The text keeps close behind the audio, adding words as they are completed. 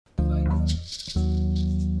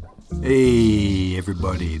Hey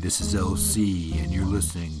everybody, this is LC and you're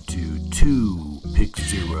listening to 2 Pick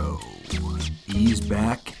 0. Ease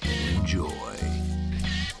back and enjoy.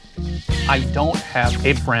 I don't have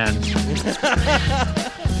a friend.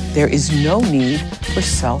 There is no need for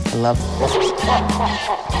self-love.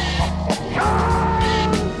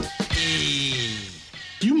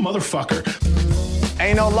 You motherfucker.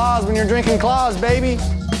 Ain't no laws when you're drinking claws, baby.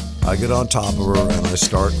 I get on top of her and I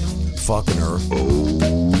start fucking her.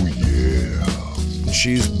 Oh, yeah. And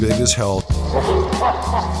she's big as hell.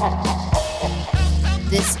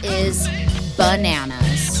 This is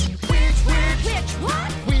Bananas.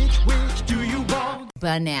 Which do you want?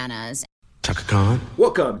 Bananas. Chaka Khan.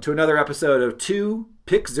 Welcome to another episode of 2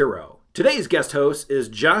 Pick 0. Today's guest host is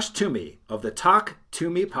Josh Toomey of the Talk to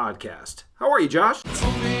Me podcast. How are you, Josh?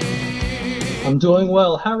 I'm doing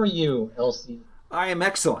well. How are you, Elsie? I am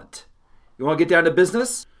excellent. You want to get down to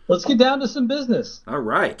business? Let's get down to some business. All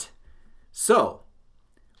right. So,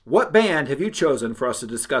 what band have you chosen for us to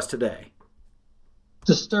discuss today?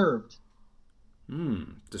 Disturbed.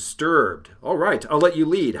 Disturbed. All right, I'll let you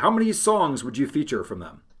lead. How many songs would you feature from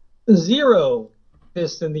them? 0.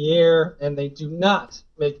 Fist in the air, and they do not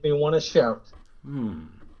make me want to shout. Did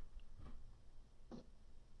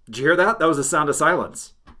you hear that? That was the sound of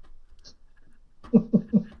silence.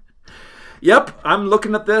 Yep, I'm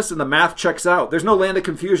looking at this and the math checks out. There's no land of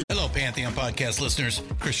confusion. Hello, Pantheon Podcast listeners.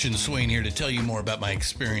 Christian Swain here to tell you more about my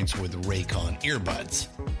experience with Raycon earbuds.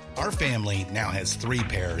 Our family now has 3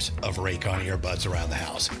 pairs of Raycon earbuds around the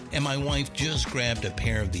house, and my wife just grabbed a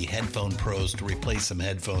pair of the Headphone Pros to replace some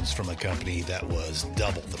headphones from a company that was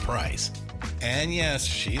double the price. And yes,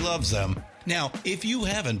 she loves them. Now, if you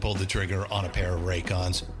haven't pulled the trigger on a pair of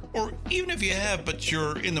Raycons, or even if you have, but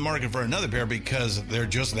you're in the market for another pair because they're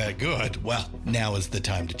just that good, well, now is the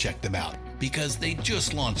time to check them out because they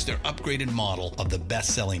just launched their upgraded model of the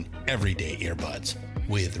best-selling everyday earbuds.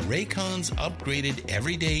 With Raycon's upgraded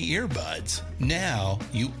everyday earbuds, now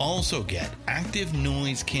you also get active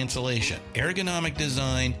noise cancellation, ergonomic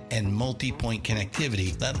design, and multi-point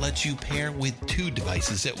connectivity that lets you pair with 2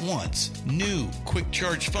 devices at once. New quick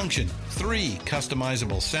charge function, 3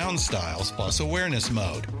 customizable sound styles, plus awareness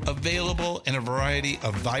mode. Available in a variety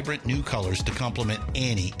of vibrant new colors to complement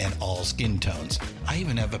any and all skin tones. I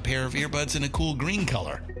even have a pair of earbuds in a cool green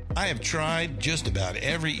color. I have tried just about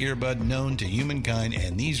every earbud known to humankind,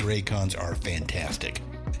 and these Raycons are fantastic.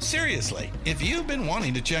 Seriously, if you've been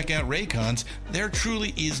wanting to check out Raycons, there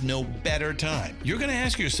truly is no better time. You're going to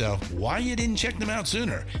ask yourself why you didn't check them out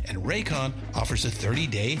sooner, and Raycon offers a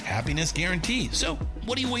 30-day happiness guarantee. So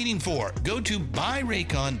what are you waiting for? Go to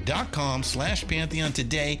buyraycon.com/Pantheon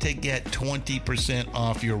today to get 20%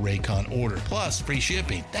 off your Raycon order, plus free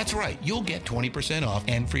shipping. That's right, you'll get 20% off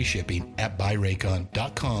and free shipping at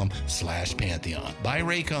buyraycon.com/Pantheon.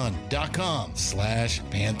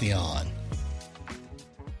 buyraycon.com/Pantheon.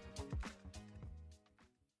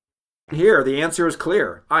 Here, the answer is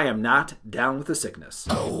clear. I am not down with the sickness.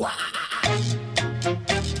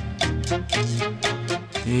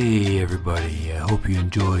 Hey everybody, I hope you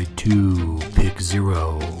enjoyed 2 Pick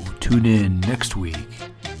 0. Tune in next week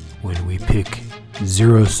when we pick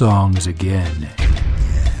 0 songs again.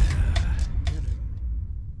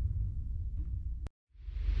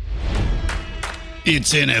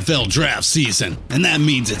 It's NFL draft season, and that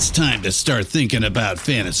means it's time to start thinking about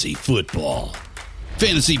fantasy football.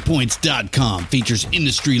 FantasyPoints.com features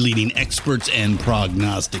industry-leading experts and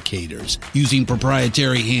prognosticators using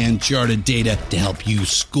proprietary hand-charted data to help you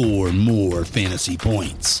score more fantasy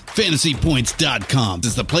points. FantasyPoints.com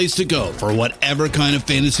is the place to go for whatever kind of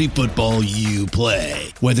fantasy football you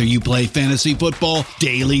play. Whether you play fantasy football,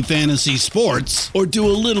 daily fantasy sports, or do a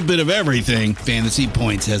little bit of everything, Fantasy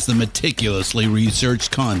Points has the meticulously researched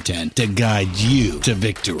content to guide you to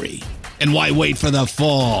victory. And why wait for the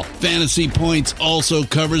fall? Fantasy Points also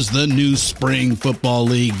covers the new spring football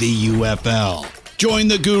league, the UFL. Join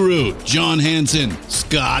the guru, John Hansen,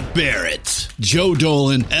 Scott Barrett, Joe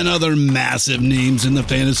Dolan, and other massive names in the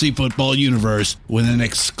fantasy football universe with an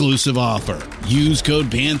exclusive offer. Use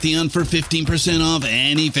code Pantheon for 15% off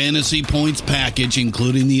any Fantasy Points package,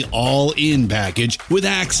 including the all-in package, with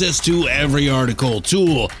access to every article,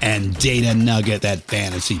 tool, and data nugget that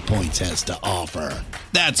Fantasy Points has to offer.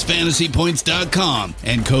 That's FantasyPoints.com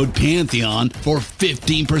and code Pantheon for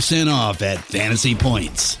 15% off at Fantasy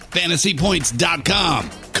Points. FantasyPoints.com,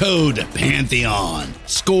 code Pantheon.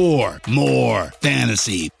 Score more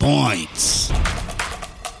fantasy points.